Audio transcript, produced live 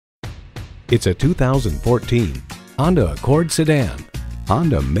It's a 2014 Honda Accord sedan.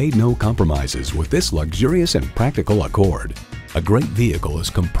 Honda made no compromises with this luxurious and practical Accord. A great vehicle is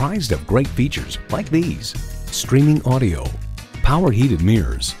comprised of great features like these: streaming audio, power heated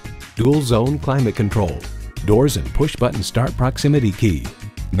mirrors, dual zone climate control, doors and push button start proximity key,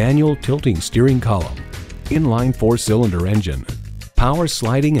 manual tilting steering column, inline 4-cylinder engine, power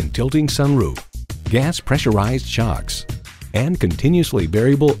sliding and tilting sunroof, gas pressurized shocks, and continuously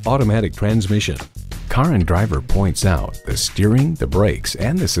variable automatic transmission. Car and Driver points out the steering, the brakes,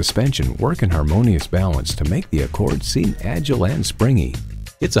 and the suspension work in harmonious balance to make the Accord seem agile and springy.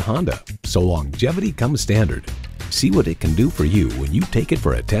 It's a Honda, so longevity comes standard. See what it can do for you when you take it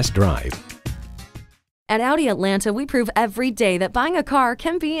for a test drive. At Audi Atlanta, we prove every day that buying a car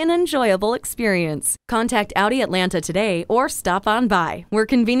can be an enjoyable experience. Contact Audi Atlanta today or stop on by. We're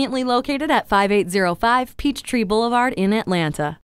conveniently located at 5805 Peachtree Boulevard in Atlanta.